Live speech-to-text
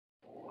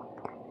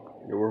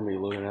We're gonna be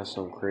looking at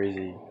some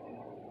crazy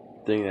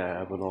thing that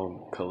happened on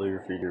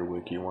Calligraphy Deer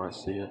Wiki. You wanna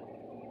see it?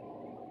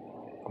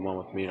 Come on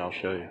with me and I'll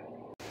show you.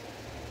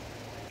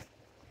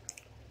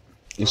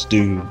 This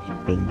dude's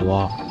been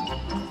blocked.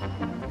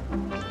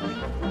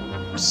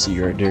 See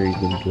right there, he's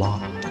been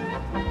blocked.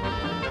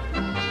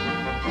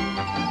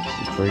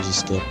 Some crazy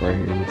stuff right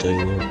here, let me tell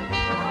you what.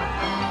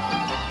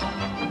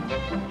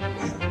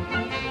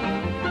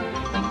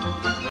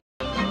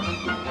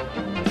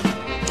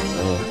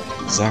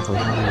 Exactly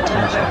how many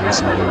times have we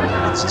seen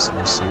videos this in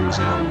this series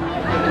out?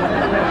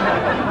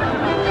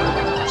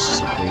 This is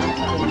a crazy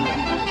thing.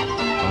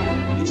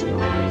 He's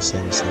already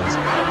said it says,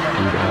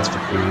 dude asked to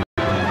create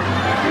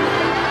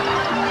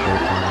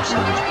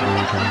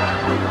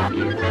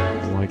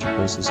why'd you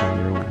post this on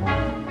your own wall?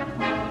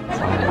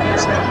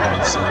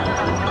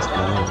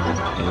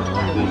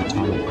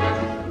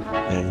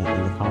 And in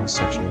the comments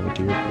section of the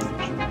deer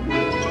page.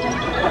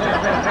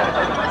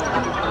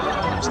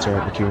 I'm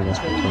staring at the deer, that's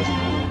my cousin,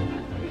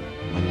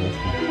 my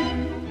nephew,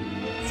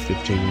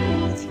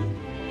 15-year-old nephew.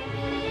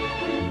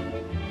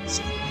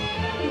 So,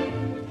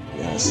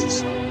 yeah,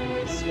 that's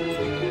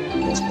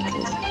my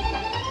cousin.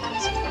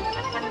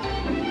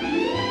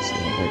 So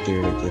right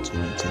there, it gets my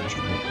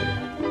attention right there.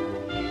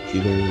 He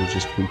literally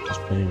just pooped his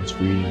pants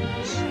reading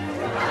this.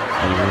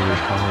 And he wonders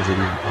how is it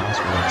even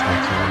possible that's why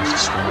Tony's the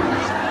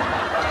strongest.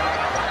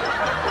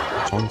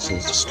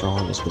 Thompson's the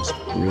strongest, but it's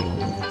brittle.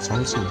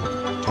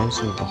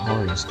 Thompson's the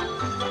hardest,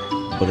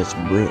 but it's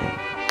brittle.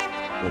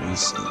 What he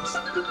says.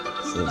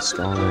 So it's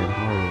stronger and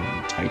harder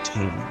than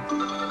titanium.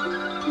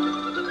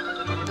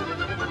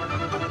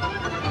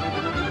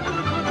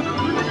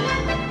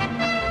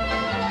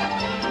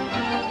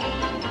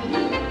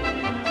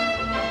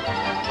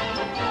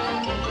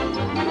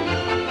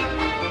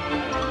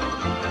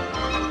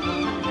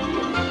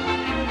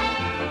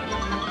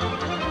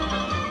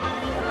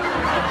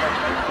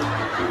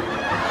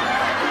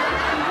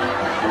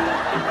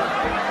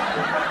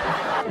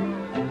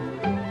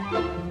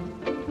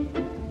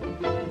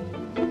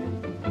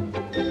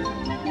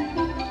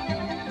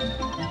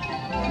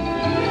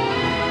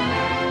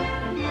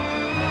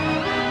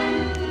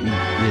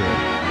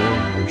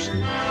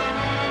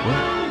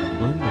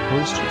 When the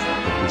poster of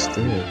this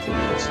thread for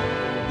this,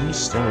 he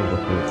started the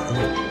whole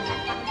thing,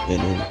 and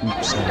then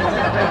oops, I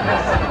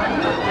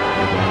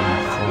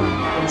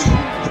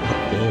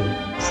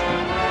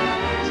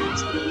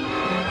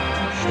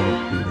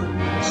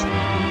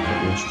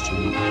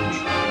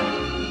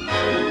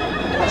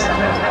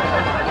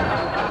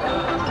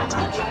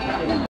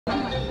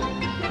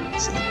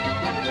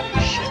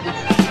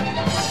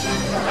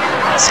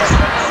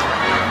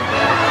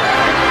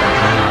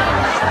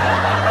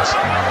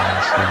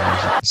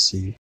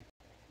see.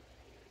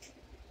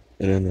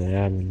 And then the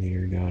admin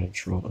here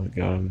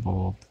got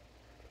involved,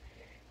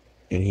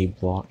 and he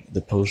blocked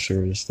the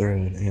poster of this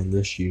thread and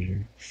this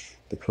user.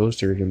 The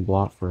poster had been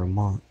blocked for a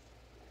month.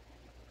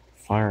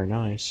 Fire and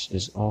Ice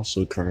is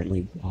also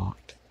currently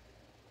blocked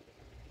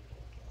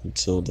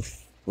until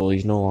well,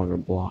 he's no longer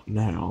blocked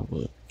now,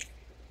 but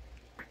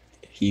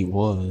he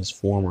was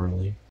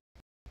formerly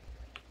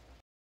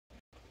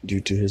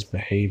due to his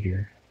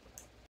behavior.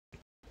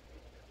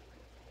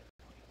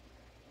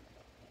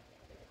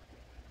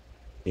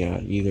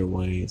 Yeah, either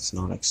way, it's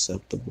not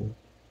acceptable.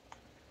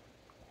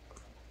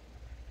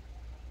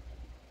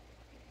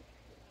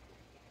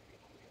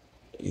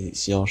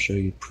 See, I'll show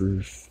you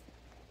proof.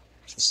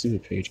 The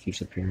stupid page keeps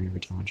appearing every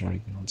time I try to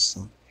get on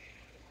something.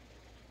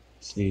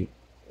 See,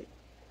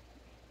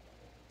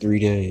 3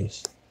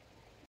 days.